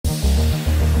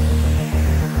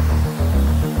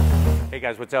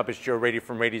guys, what's up? It's Joe Rady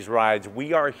from Rady's Rides.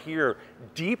 We are here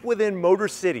deep within Motor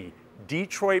City,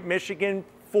 Detroit, Michigan,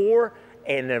 for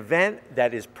an event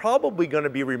that is probably going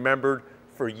to be remembered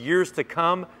for years to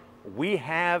come. We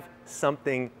have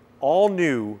something all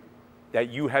new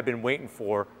that you have been waiting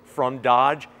for from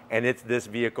Dodge, and it's this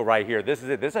vehicle right here. This is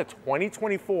it. This is a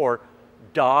 2024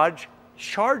 Dodge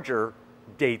Charger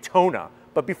Daytona.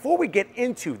 But before we get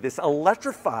into this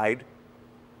electrified,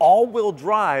 all-wheel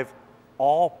drive,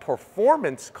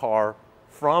 all-performance car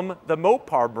from the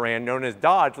Mopar brand known as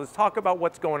Dodge, let's talk about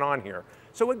what's going on here.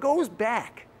 So it goes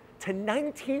back to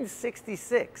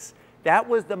 1966. That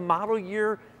was the model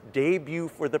year debut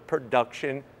for the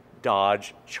production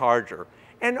Dodge Charger.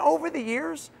 And over the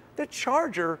years, the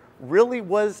Charger really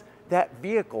was that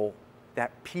vehicle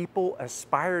that people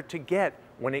aspired to get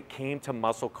when it came to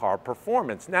muscle car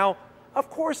performance. Now,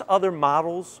 of course, other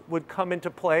models would come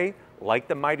into play, like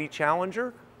the mighty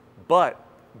Challenger, but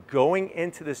going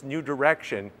into this new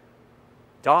direction,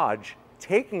 Dodge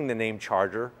taking the name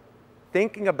Charger,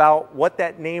 thinking about what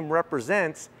that name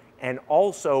represents, and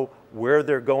also where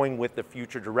they're going with the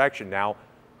future direction. Now,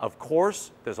 of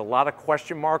course, there's a lot of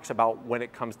question marks about when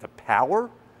it comes to power,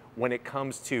 when it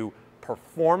comes to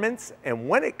performance, and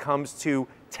when it comes to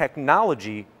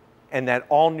technology and that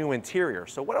all-new interior.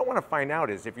 So what I want to find out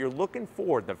is, if you're looking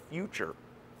for the future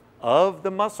of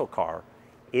the muscle car,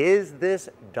 is this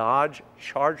Dodge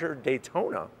Charger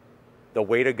Daytona the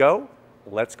way to go?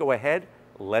 Let's go ahead,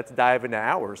 let's dive into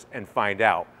ours and find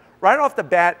out. Right off the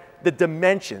bat, the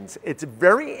dimensions. It's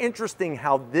very interesting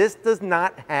how this does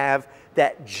not have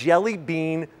that jelly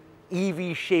bean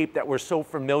EV shape that we're so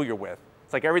familiar with.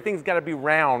 It's like everything's got to be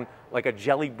round like a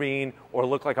jelly bean or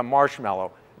look like a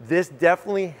marshmallow. This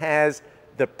definitely has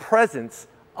the presence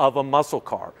of a muscle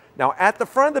car. Now, at the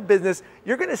front of the business,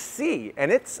 you're going to see,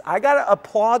 and I got to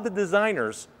applaud the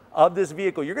designers of this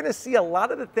vehicle. You're going to see a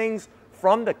lot of the things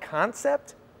from the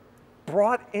concept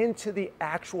brought into the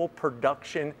actual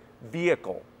production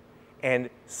vehicle. And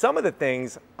some of the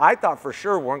things I thought for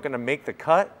sure weren't going to make the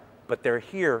cut, but they're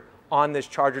here on this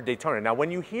Charger Daytona. Now,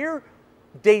 when you hear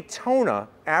Daytona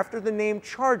after the name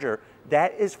Charger,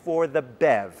 that is for the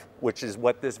BEV, which is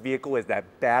what this vehicle is, that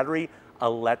battery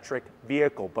electric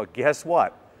vehicle. But guess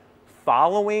what?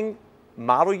 Following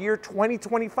model year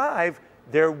 2025,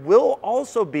 there will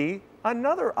also be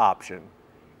another option,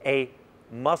 a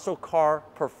muscle car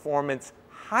performance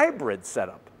hybrid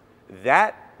setup.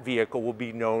 That vehicle will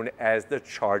be known as the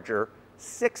Charger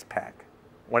 6-Pack,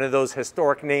 one of those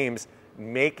historic names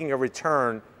making a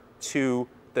return to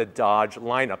the Dodge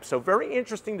lineup. So very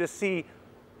interesting to see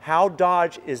how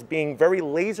Dodge is being very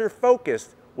laser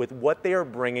focused with what they are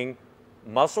bringing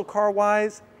muscle car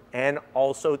wise and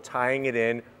also tying it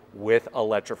in with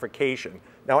electrification.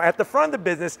 Now, at the front of the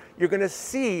business, you're going to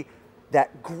see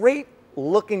that great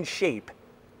looking shape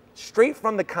straight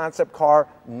from the concept car.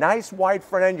 Nice wide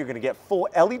front end. You're going to get full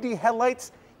LED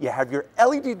headlights. You have your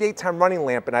LED daytime running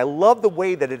lamp, and I love the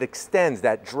way that it extends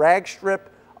that drag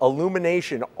strip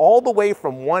illumination all the way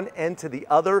from one end to the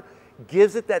other,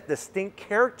 gives it that distinct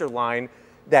character line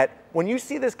that when you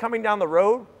see this coming down the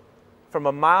road from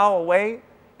a mile away,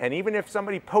 and even if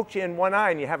somebody pokes you in one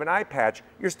eye and you have an eye patch,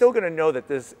 you're still going to know that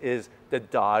this is the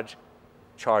Dodge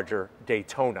Charger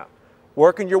Daytona.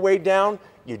 Working your way down,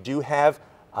 you do have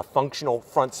a functional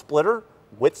front splitter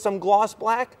with some gloss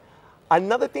black.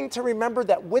 Another thing to remember,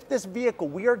 that with this vehicle,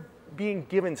 we are being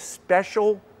given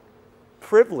special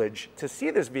privilege to see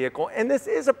this vehicle, and this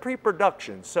is a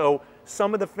pre-production, so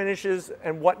some of the finishes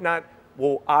and whatnot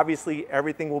will obviously,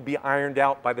 everything will be ironed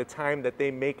out by the time that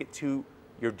they make it to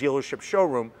your dealership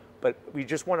showroom. But we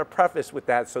just want to preface with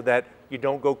that so that you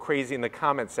don't go crazy in the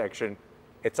comment section.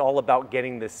 It's all about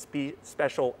getting this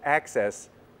special access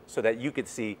so that you could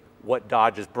see what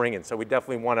Dodge is bringing. So we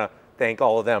definitely want to thank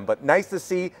all of them. But nice to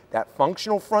see that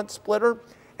functional front splitter.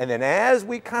 And then as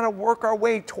we kind of work our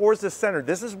way towards the center,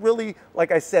 this is really,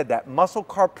 like I said, that muscle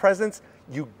car presence.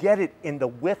 You get it in the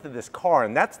width of this car.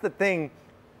 And that's the thing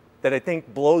that I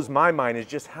think blows my mind, is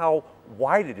just how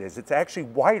wide it is. It's actually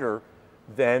wider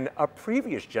than a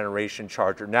previous generation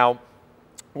Charger. Now,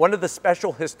 one of the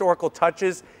special historical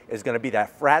touches is going to be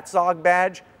that Fratzog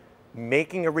badge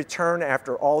making a return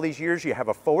after all these years. You have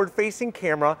a forward-facing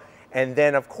camera, and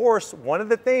then, of course, one of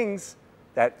the things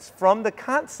that's from the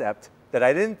concept that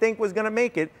I didn't think was going to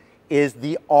make it is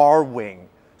the R-Wing.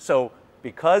 So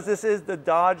because this is the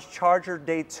Dodge Charger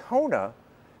Daytona,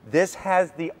 this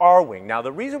has the R-Wing. Now,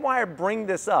 the reason why I bring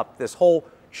this up, this whole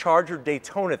Charger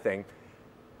Daytona thing,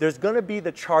 there's going to be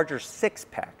the Charger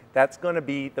 6-Pack. That's going to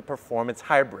be the performance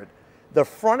hybrid. The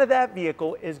front of that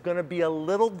vehicle is going to be a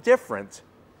little different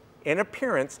in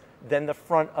appearance than the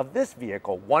front of this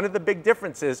vehicle. One of the big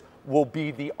differences will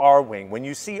be the R-Wing. When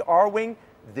you see R-Wing,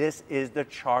 this is the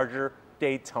Charger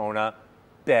Daytona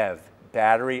BEV,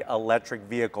 battery electric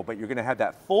vehicle, but you're gonna have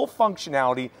that full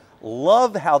functionality.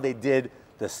 Love how they did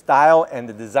the style and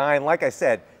the design. Like I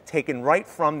said, taken right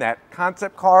from that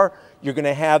concept car. You're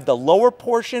gonna have the lower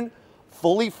portion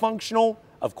fully functional.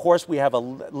 Of course, we have a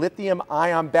lithium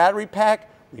ion battery pack.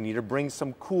 We need to bring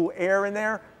some cool air in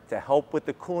there to help with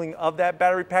the cooling of that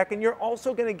battery pack. And you're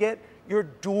also gonna get your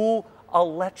dual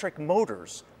electric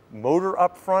motors, motor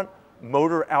up front,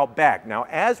 motor out back. Now,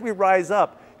 as we rise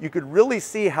up, you could really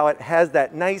see how it has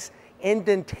that nice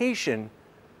indentation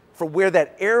for where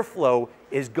that airflow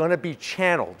is gonna be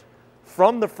channeled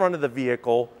from the front of the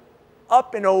vehicle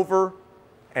up and over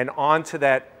and onto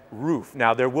that roof.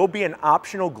 Now, there will be an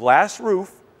optional glass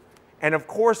roof, and of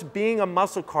course, being a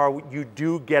muscle car, you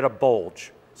do get a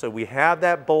bulge. So we have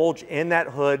that bulge in that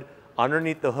hood.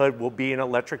 Underneath the hood will be an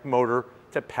electric motor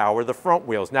to power the front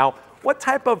wheels. Now, what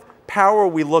type of power are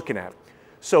we looking at?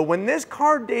 So when this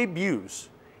car debuts,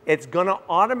 it's gonna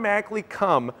automatically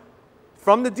come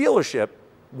from the dealership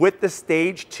with the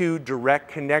Stage 2 direct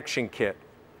connection kit.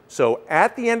 So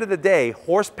at the end of the day,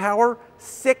 horsepower,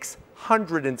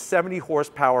 670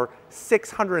 horsepower,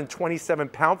 627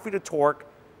 pound-feet of torque.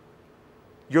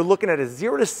 You're looking at a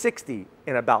 0 to 60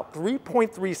 in about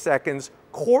 3.3 seconds.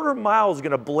 Quarter mile is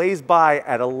gonna blaze by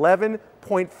at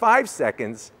 11.5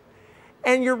 seconds.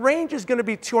 And your range is gonna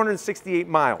be 268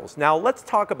 miles. Now let's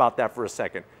talk about that for a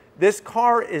second. This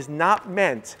car is not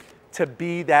meant to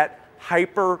be that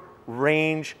hyper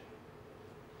range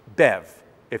BEV.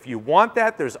 If you want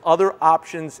that, there's other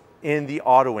options in the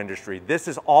auto industry. This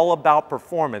is all about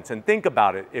performance. And think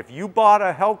about it. If you bought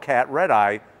a Hellcat Red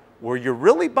Eye, were you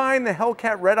really buying the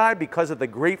Hellcat Red Eye because of the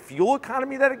great fuel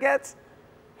economy that it gets?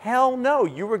 Hell no,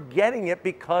 you were getting it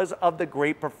because of the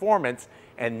great performance.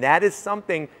 And that is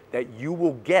something that you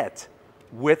will get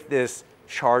with this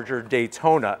Charger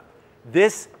Daytona.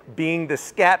 This being the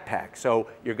Scat Pack. So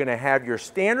you're gonna have your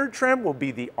standard trim will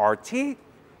be the RT,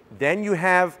 then you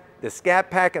have the Scat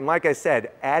Pack, and like I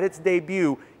said, at its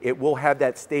debut, it will have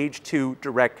that Stage 2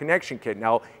 direct connection kit.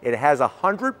 Now, it has a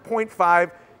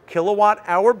 100.5 kilowatt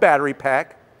hour battery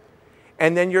pack,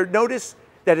 and then you'll notice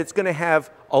that it's gonna have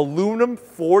aluminum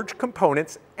forged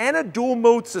components and a dual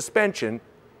mode suspension,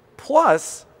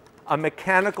 plus a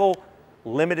mechanical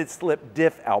limited slip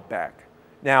diff out back.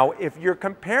 Now, if you're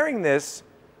comparing this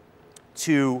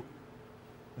to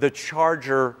the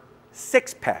Charger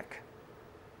 6-pack,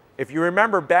 if you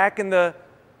remember back in the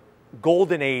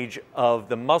golden age of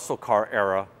the muscle car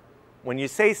era, when you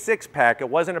say 6-pack, it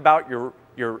wasn't about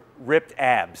your ripped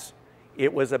abs.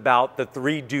 It was about the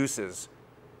 3 deuces,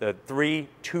 the 3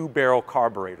 2-barrel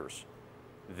carburetors.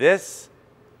 This,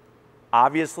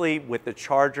 obviously, with the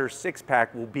Charger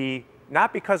 6-pack will be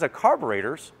not because of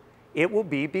carburetors, it will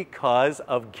be because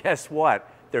of, guess what?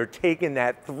 They're taking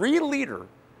that 3-liter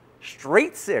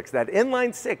straight 6, that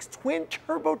inline 6 twin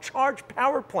turbocharged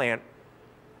power plant.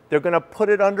 They're gonna put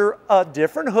it under a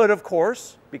different hood, of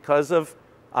course, because of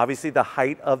obviously the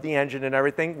height of the engine and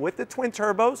everything. With the twin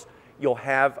turbos, you'll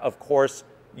have, of course,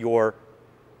 your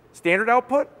standard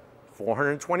output,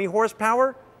 420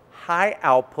 horsepower, high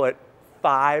output,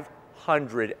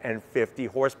 550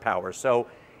 horsepower. So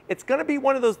it's gonna be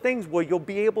one of those things where you'll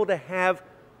be able to have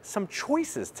some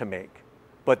choices to make.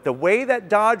 But the way that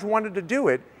Dodge wanted to do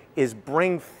it is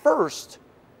bring first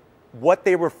what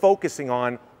they were focusing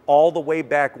on all the way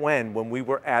back when we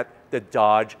were at the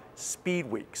Dodge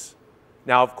Speed Weeks.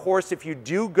 Now, of course, if you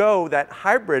do go that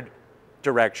hybrid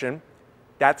direction,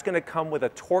 that's gonna come with a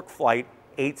TorqueFlite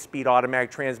 8-speed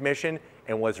automatic transmission.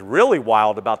 And what's really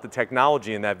wild about the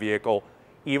technology in that vehicle,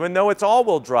 even though it's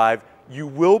all-wheel drive, you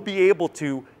will be able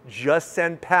to just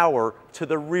send power to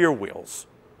the rear wheels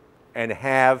and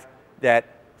have that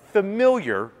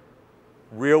familiar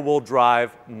rear-wheel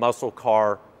drive muscle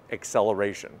car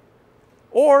acceleration.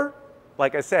 Or,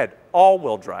 like I said,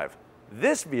 all-wheel drive.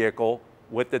 This vehicle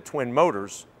with the twin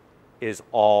motors is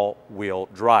all-wheel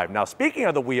drive. Now, speaking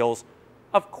of the wheels,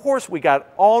 of course we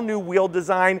got all new wheel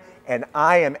design, and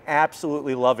I am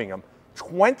absolutely loving them.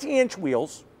 20-inch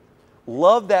wheels,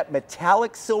 love that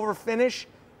metallic silver finish,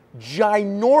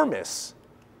 ginormous.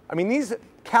 I mean, these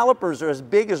calipers are as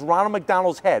big as Ronald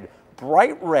McDonald's head,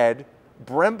 bright red,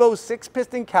 Brembo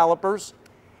 6-piston calipers.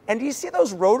 And do you see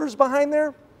those rotors behind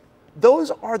there?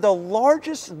 Those are the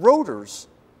largest rotors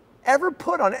ever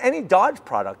put on any Dodge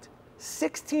product,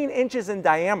 16 inches in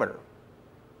diameter.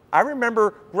 I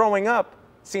remember growing up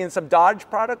seeing some Dodge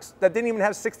products that didn't even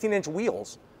have 16-inch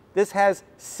wheels. This has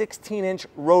 16-inch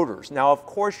rotors. Now, of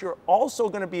course, you're also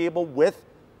going to be able, with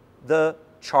the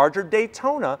Charger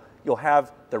Daytona, you'll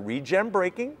have the regen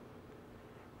braking,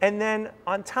 and then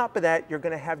on top of that, you're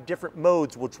gonna have different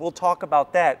modes, which we'll talk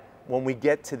about that when we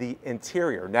get to the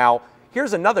interior. Now,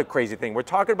 here's another crazy thing. We're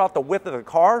talking about the width of the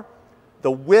car,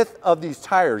 the width of these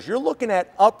tires. You're looking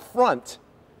at up front,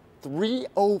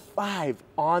 305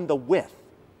 on the width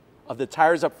of the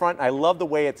tires up front. I love the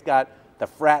way it's got the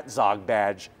Fratzog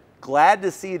badge. Glad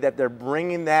to see that they're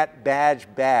bringing that badge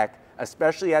back,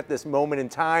 especially at this moment in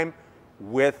time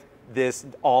with this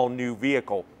all-new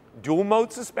vehicle. Dual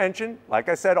mode suspension, like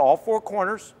I said, all four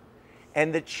corners,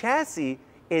 and the chassis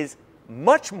is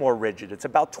much more rigid. It's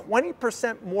about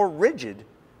 20% more rigid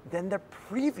than the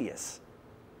previous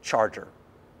Charger.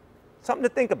 Something to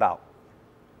think about.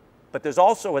 But there's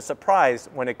also a surprise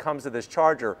when it comes to this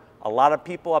Charger. A lot of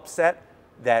people upset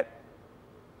that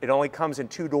it only comes in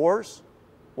 2 doors.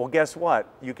 Well, guess what?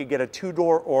 You could get a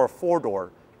 2-door or a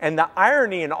 4-door. And the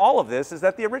irony in all of this is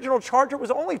that the original Charger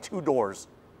was only 2 doors.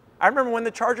 I remember when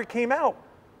the Charger came out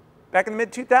back in the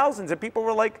mid-2000s, and people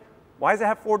were like, why does it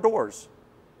have 4 doors?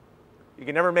 You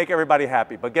can never make everybody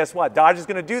happy. But guess what? Dodge is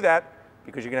going to do that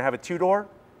because you're going to have a 2-door,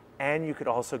 and you could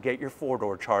also get your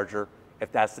 4-door Charger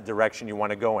if that's the direction you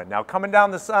want to go in. Now, coming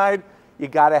down the side, you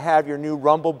got to have your new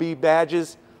Rumblebee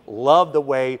badges. Love the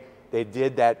way they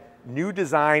did that new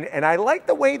design, and I like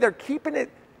the way they're keeping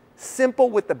it simple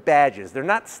with the badges. They're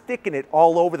not sticking it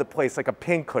all over the place like a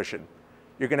pincushion.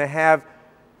 You're going to have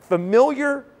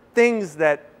familiar things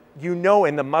that you know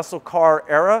in the muscle car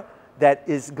era that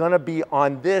is going to be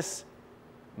on this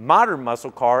modern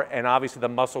muscle car, and obviously the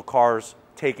muscle cars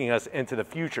taking us into the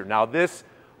future. Now, this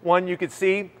one you can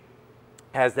see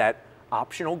has that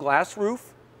optional glass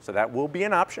roof, so that will be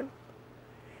an option.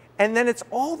 And then it's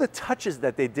all the touches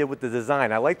that they did with the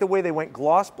design. I like the way they went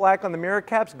gloss black on the mirror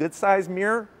caps, good size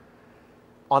mirror.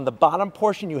 On the bottom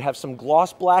portion, you have some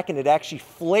gloss black, and it actually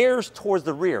flares towards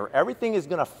the rear. Everything is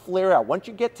gonna flare out. Once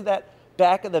you get to that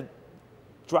back of the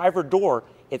driver door,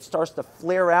 it starts to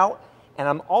flare out. And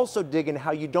I'm also digging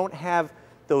how you don't have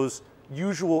those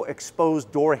usual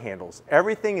exposed door handles.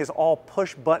 Everything is all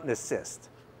push button assist,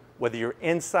 whether you're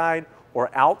inside or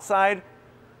outside.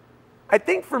 I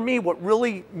think for me, what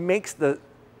really makes the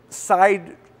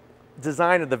side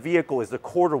design of the vehicle is the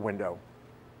quarter window.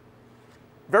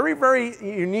 Very, very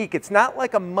unique. It's not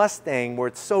like a Mustang where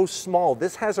it's so small.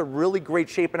 This has a really great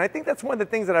shape, and I think that's one of the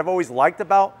things that I've always liked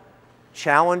about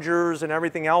Challengers and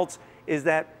everything else is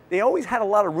that they always had a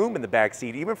lot of room in the back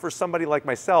seat. Even for somebody like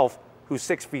myself who's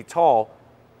 6 feet tall,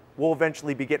 we'll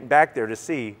eventually be getting back there to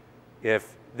see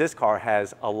if this car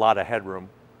has a lot of headroom.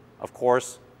 Of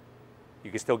course,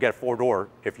 you can still get a 4-door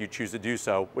if you choose to do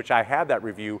so, which I have that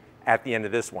review at the end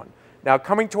of this one. Now,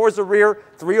 coming towards the rear,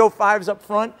 305s up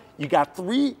front, you got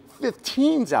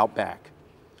 315s out back.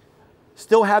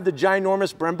 Still have the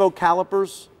ginormous Brembo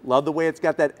calipers. Love the way it's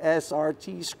got that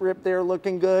SRT script there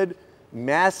looking good.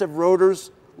 Massive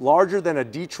rotors, larger than a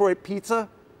Detroit pizza.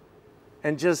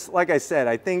 And just like I said,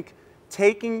 I think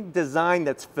taking design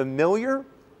that's familiar,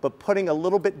 but putting a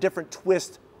little bit different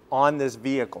twist on this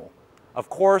vehicle. Of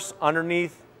course,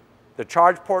 underneath the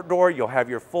charge port door, you'll have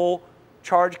your full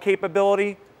charge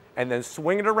capability, and then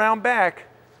swing it around back.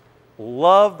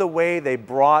 Love the way they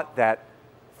brought that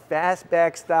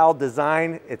fastback style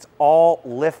design. It's all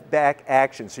lift back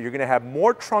action. So you're gonna have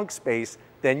more trunk space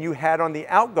than you had on the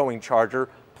outgoing Charger,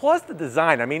 plus the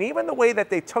design. I mean, even the way that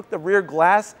they took the rear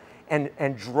glass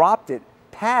and dropped it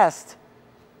past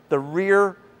the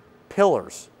rear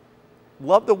pillars.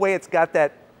 Love the way it's got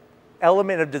that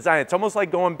element of design. It's almost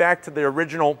like going back to the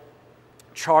original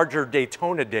Charger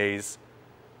Daytona days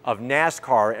of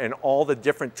NASCAR and all the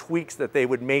different tweaks that they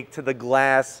would make to the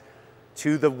glass,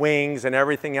 to the wings and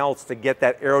everything else to get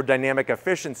that aerodynamic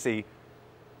efficiency.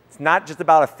 It's not just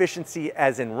about efficiency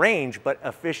as in range, but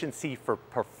efficiency for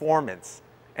performance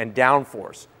and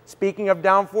downforce. Speaking of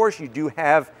downforce, you do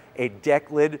have a deck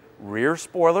lid rear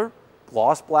spoiler,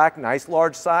 gloss black, nice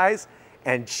large size,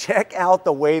 and check out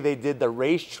the way they did the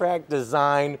racetrack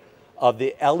design of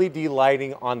the LED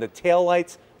lighting on the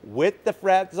taillights with the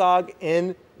Fratzog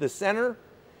in the center,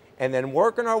 and then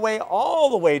working our way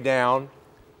all the way down.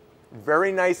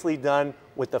 Very nicely done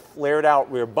with the flared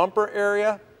out rear bumper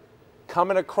area.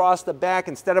 Coming across the back,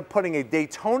 instead of putting a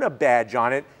Daytona badge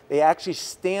on it, they actually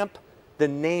stamp the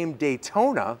name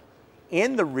Daytona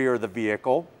in the rear of the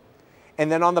vehicle.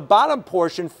 And then on the bottom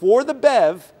portion for the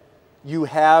BEV, you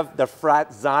have the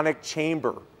Fratzonic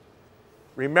chamber.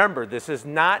 Remember, this is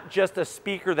not just a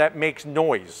speaker that makes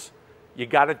noise. You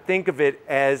got to think of it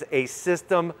as a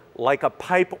system like a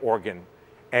pipe organ.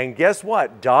 And guess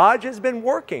what? Dodge has been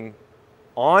working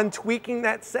on tweaking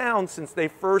that sound since they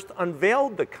first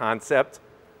unveiled the concept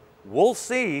We'll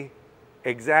see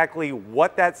exactly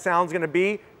what that sound's gonna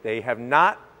be. They have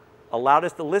not allowed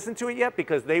us to listen to it yet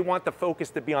because they want the focus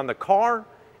to be on the car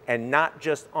and not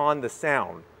just on the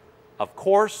sound. Of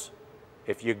course,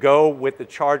 if you go with the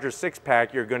Charger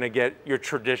 6-pack, you're gonna get your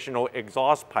traditional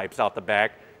exhaust pipes out the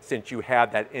back since you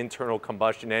have that internal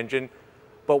combustion engine.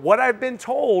 But what I've been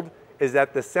told is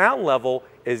that the sound level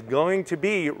is going to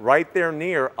be right there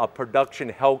near a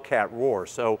production Hellcat roar.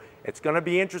 So it's gonna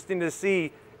be interesting to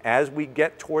see as we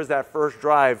get towards that first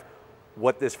drive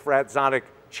what this Fratzonic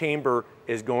chamber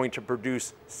is going to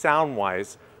produce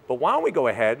sound-wise. But why don't we go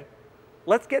ahead,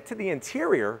 let's get to the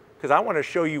interior because I wanna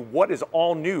show you what is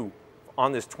all new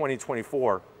on this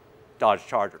 2024 Dodge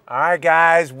Charger. All right,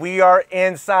 guys, we are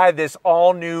inside this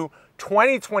all-new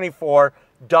 2024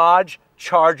 Dodge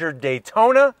Charger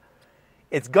Daytona.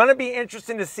 It's gonna be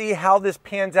interesting to see how this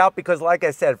pans out because like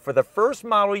I said, for the first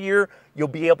model year, you'll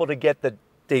be able to get the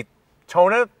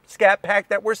Daytona Scat Pack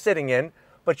that we're sitting in,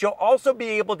 but you'll also be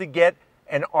able to get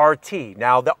an RT.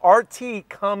 Now, the RT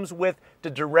comes with the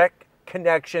direct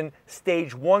connection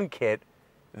stage 1 kit.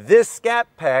 This Scat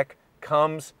Pack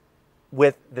comes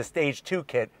with the stage 2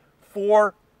 kit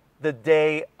for the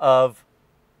day of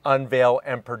unveil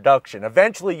and production.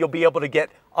 Eventually, you'll be able to get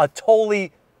a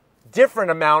totally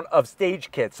different amount of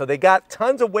stage kits. So they got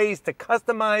tons of ways to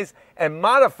customize and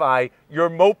modify your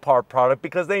Mopar product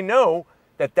because they know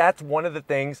that that's one of the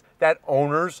things that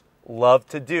owners love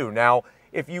to do. Now,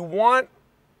 if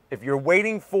you're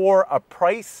waiting for a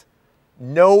price,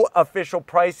 no official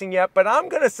pricing yet, but I'm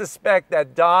gonna suspect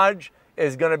that Dodge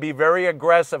is gonna be very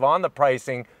aggressive on the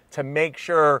pricing to make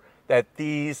sure that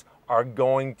these are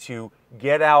going to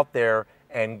get out there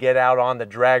and get out on the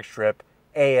drag strip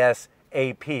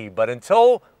ASAP. But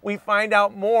until we find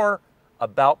out more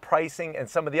about pricing and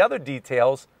some of the other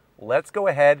details, let's go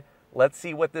ahead, let's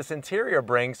see what this interior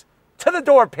brings to the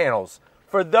door panels.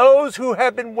 For those who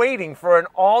have been waiting for an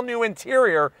all-new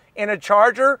interior in a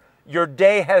Charger, your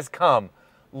day has come.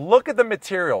 Look at the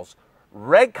materials.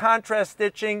 Red contrast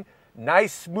stitching,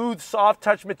 nice smooth soft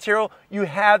touch material. You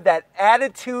have that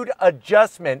attitude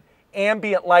adjustment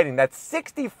ambient lighting. That's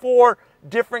 64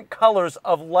 different colors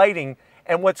of lighting.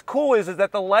 And what's cool is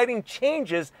that the lighting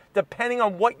changes depending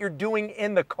on what you're doing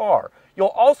in the car. You'll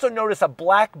also notice a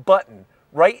black button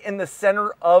right in the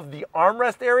center of the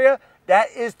armrest area. That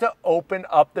is to open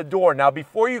up the door. Now,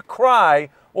 before you cry,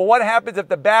 well, what happens if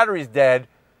the battery's dead?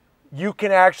 You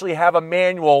can actually have a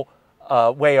manual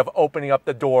way of opening up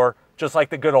the door, just like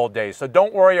the good old days. So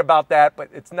don't worry about that, but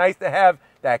it's nice to have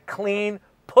that clean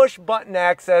push button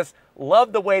access.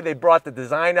 Love the way they brought the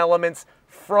design elements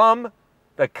from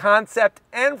the concept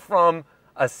and from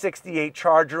a 68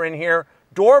 Charger in here.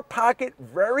 Door pocket,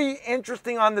 very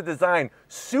interesting on the design.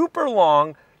 Super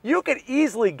long. You could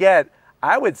easily get,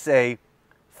 I would say,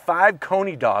 5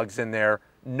 Coney dogs in there,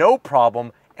 no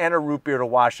problem, and a root beer to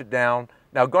wash it down.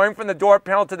 Now, going from the door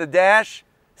panel to the dash,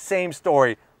 same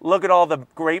story. Look at all the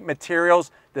great materials,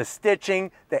 the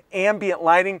stitching, the ambient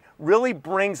lighting really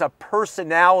brings a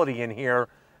personality in here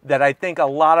that I think a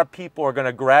lot of people are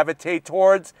gonna gravitate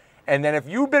towards. And then if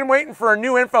you've been waiting for a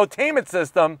new infotainment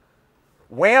system,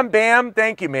 wham bam,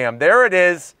 thank you ma'am. There it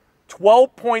is,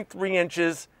 12.3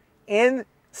 inches in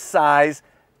size.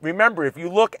 Remember, if you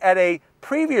look at a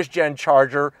previous gen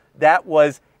Charger, that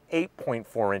was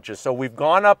 8.4 inches. So we've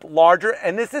gone up larger,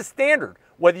 and this is standard.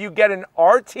 Whether you get an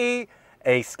RT,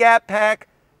 a Scat Pack,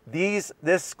 this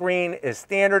screen is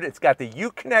standard. It's got the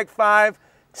Uconnect 5,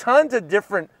 tons of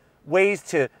different ways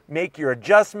to make your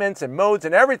adjustments and modes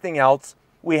and everything else.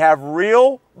 We have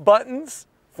real buttons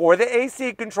for the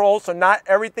AC control, so not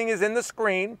everything is in the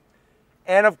screen.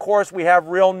 And of course, we have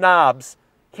real knobs.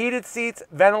 Heated seats,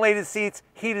 ventilated seats,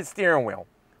 heated steering wheel.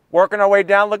 Working our way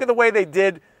down, look at the way they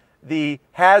did the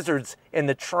hazards in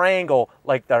the triangle,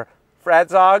 like the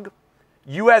Fratzog.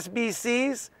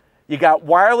 USB-Cs, you got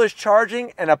wireless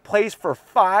charging and a place for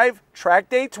 5 track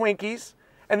day Twinkies.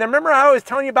 And then remember how I was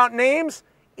telling you about names?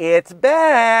 It's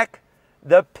back.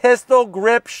 The pistol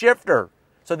grip shifter.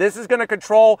 So this is going to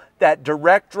control that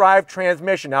direct drive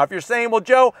transmission. Now, if you're saying, well,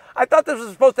 Joe, I thought this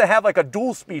was supposed to have like a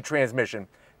dual speed transmission.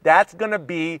 That's going to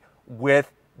be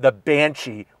with the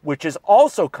Banshee, which is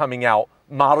also coming out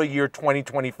model year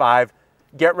 2025.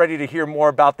 Get ready to hear more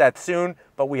about that soon.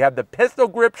 But we have the pistol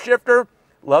grip shifter.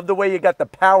 Love the way you got the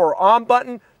power on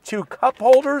button, 2 cup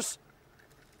holders.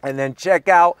 And then check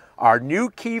out our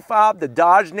new key fob, the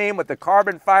Dodge name with the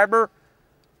carbon fiber,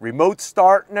 remote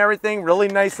start and everything, really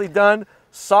nicely done.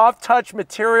 Soft touch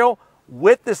material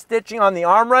with the stitching on the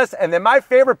armrest. And then my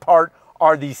favorite part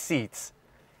are these seats.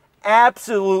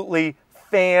 Absolutely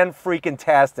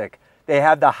fan-freaking-tastic. They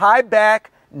have the high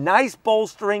back, nice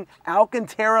bolstering,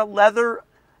 Alcantara leather,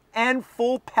 and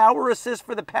full power assist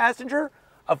for the passenger.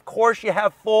 Of course, you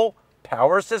have full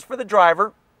power assist for the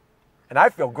driver. And I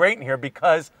feel great in here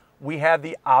because we have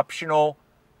the optional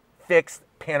fixed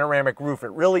panoramic roof.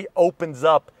 It really opens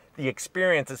up the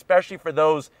experience, especially for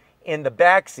those in the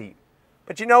back seat.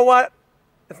 But you know what?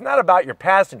 It's not about your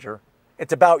passenger.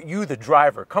 It's about you, the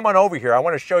driver. Come on over here. I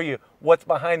want to show you what's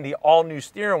behind the all-new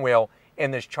steering wheel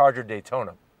in this Charger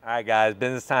Daytona. All right, guys,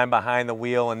 business time behind the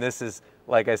wheel, and this is,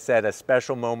 like I said, a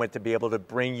special moment to be able to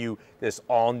bring you this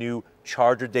all-new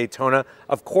Charger Daytona.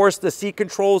 Of course, the seat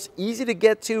controls easy to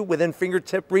get to within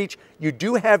fingertip reach. You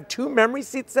do have 2 memory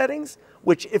seat settings,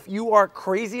 which if you are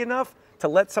crazy enough to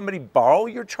let somebody borrow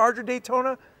your Charger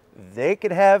Daytona, they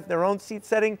could have their own seat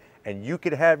setting and you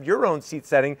could have your own seat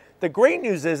setting. The great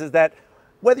news is that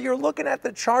whether you're looking at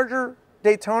the Charger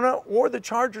Daytona or the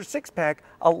Charger 6-pack,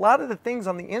 a lot of the things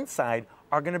on the inside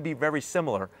are going to be very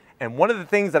similar. And one of the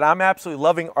things that I'm absolutely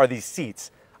loving are these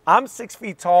seats. I'm 6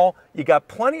 feet tall. You got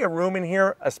plenty of room in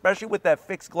here, especially with that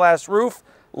fixed glass roof.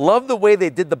 Love the way they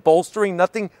did the bolstering,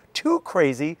 nothing too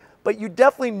crazy, but you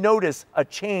definitely notice a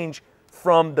change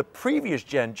from the previous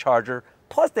gen Charger.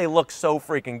 Plus they look so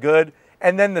freaking good.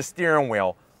 And then the steering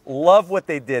wheel. Love what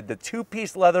they did. The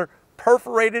 2-piece leather,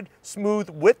 perforated, smooth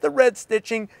with the red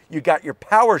stitching. You got your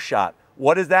power shot.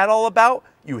 What is that all about?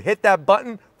 You hit that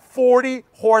button, 40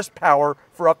 horsepower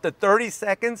for up to 30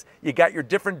 seconds. You got your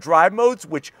different drive modes,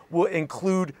 which will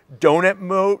include donut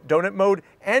mode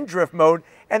and drift mode.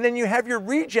 And then you have your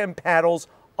regen paddles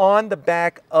on the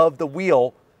back of the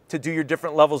wheel to do your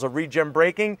different levels of regen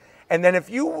braking. And then if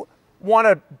you want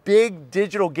a big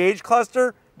digital gauge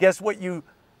cluster, guess what you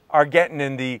are getting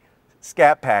in the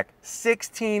Scat Pack?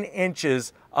 16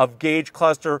 inches of gauge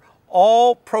cluster,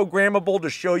 all programmable to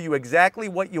show you exactly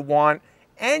what you want,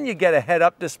 and you get a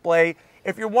head-up display.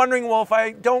 If you're wondering, well, if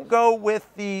I don't go with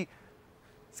the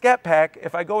Scat Pack,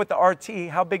 if I go with the RT,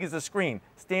 how big is the screen?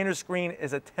 Standard screen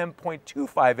is a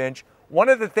 10.25 inch. One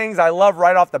of the things I love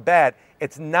right off the bat,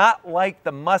 it's not like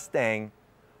the Mustang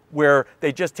where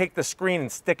they just take the screen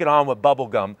and stick it on with bubble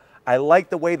gum. I like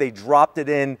the way they dropped it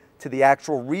in to the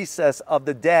actual recess of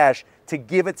the dash to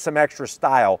give it some extra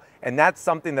style. And that's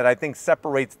something that I think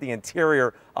separates the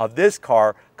interior of this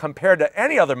car compared to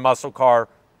any other muscle car,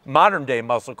 modern day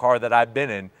muscle car that I've been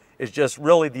in, is just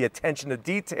really the attention to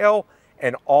detail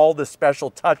and all the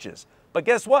special touches. But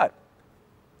guess what?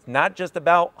 It's not just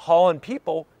about hauling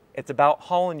people, it's about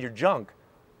hauling your junk.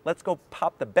 Let's go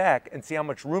pop the back and see how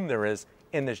much room there is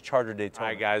in this Charger Daytona.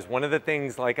 All right, guys, one of the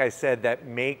things, like I said, that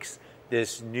makes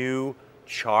this new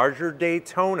Charger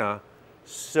Daytona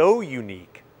so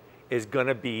unique is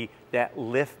gonna be that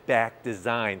lift back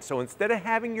design. So instead of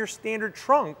having your standard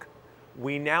trunk,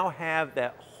 we now have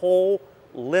that whole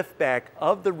lift back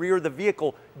of the rear of the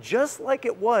vehicle, just like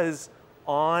it was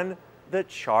on the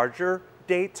Charger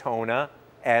Daytona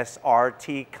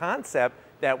SRT concept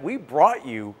that we brought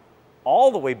you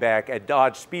all the way back at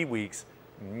Dodge Speed Weeks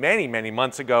many, many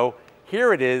months ago.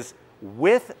 Here it is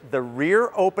with the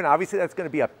rear open. Obviously that's going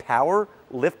to be a power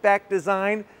liftback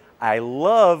design. I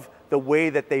love the way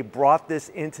that they brought this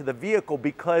into the vehicle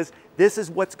because this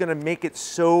is what's going to make it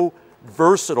so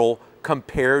versatile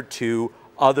compared to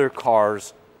other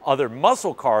cars, other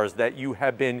muscle cars that you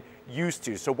have been used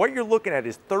to. So what you're looking at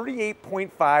is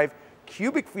 38.5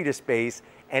 cubic feet of space.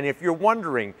 And if you're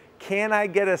wondering, can I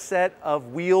get a set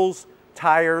of wheels,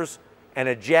 tires, and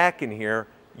a jack in here?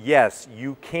 Yes,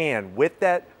 you can. With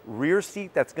that rear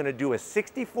seat, that's going to do a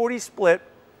 60-40 split,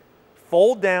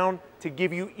 fold down to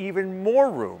give you even more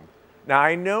room. Now,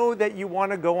 I know that you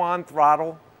want to go on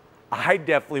throttle. I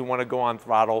definitely want to go on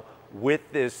throttle with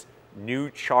this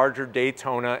new Charger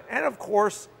Daytona. And of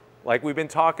course, like we've been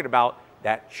talking about,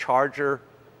 that Charger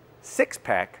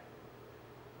 6-pack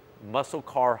muscle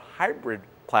car hybrid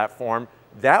platform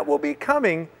that will be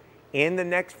coming in the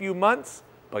next few months.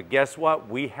 But guess what?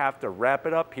 We have to wrap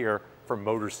it up here for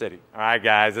Motor City. All right,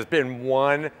 guys, it's been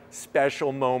one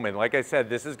special moment. Like I said,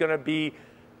 this is going to be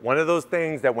one of those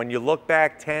things that when you look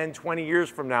back 10, 20 years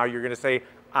from now, you're going to say,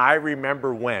 I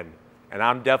remember when. And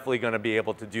I'm definitely going to be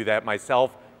able to do that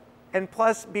myself. And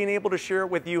plus, being able to share it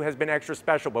with you has been extra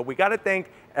special. But we got to thank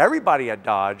everybody at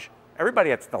Dodge,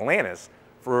 everybody at Stellantis,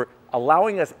 for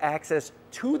allowing us access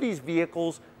to these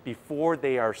vehicles before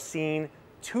they are seen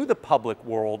to the public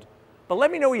world. But let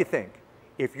me know what you think.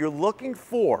 If you're looking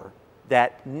for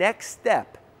that next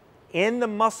step in the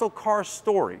muscle car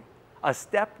story, a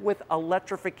step with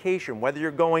electrification, whether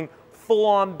you're going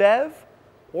full-on BEV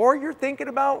or you're thinking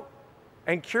about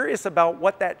and curious about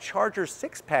what that Charger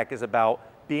 6-pack is about,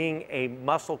 being a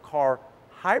muscle car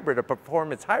hybrid, a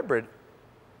performance hybrid,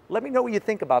 Let me know what you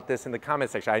think about this in the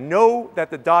comment section. I know that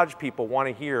the Dodge people want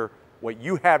to hear what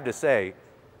you have to say.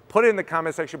 Put it in the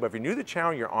comment section, but if you're new to the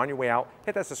channel, you're on your way out,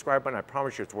 hit that subscribe button. I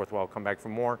promise you it's worthwhile. Come back for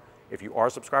more. If you are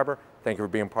a subscriber, thank you for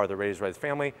being part of the Raised Rides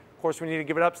family. Of course, we need to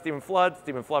give it up. Stephen Flood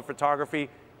Photography.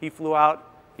 He flew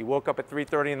out. He woke up at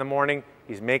 3:30 in the morning.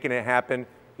 He's making it happen.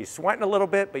 He's sweating a little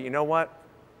bit, but you know what?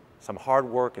 Some hard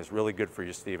work is really good for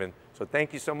you, Stephen. So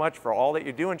thank you so much for all that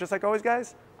you're doing. Just like always,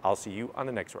 guys, I'll see you on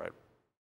the next ride.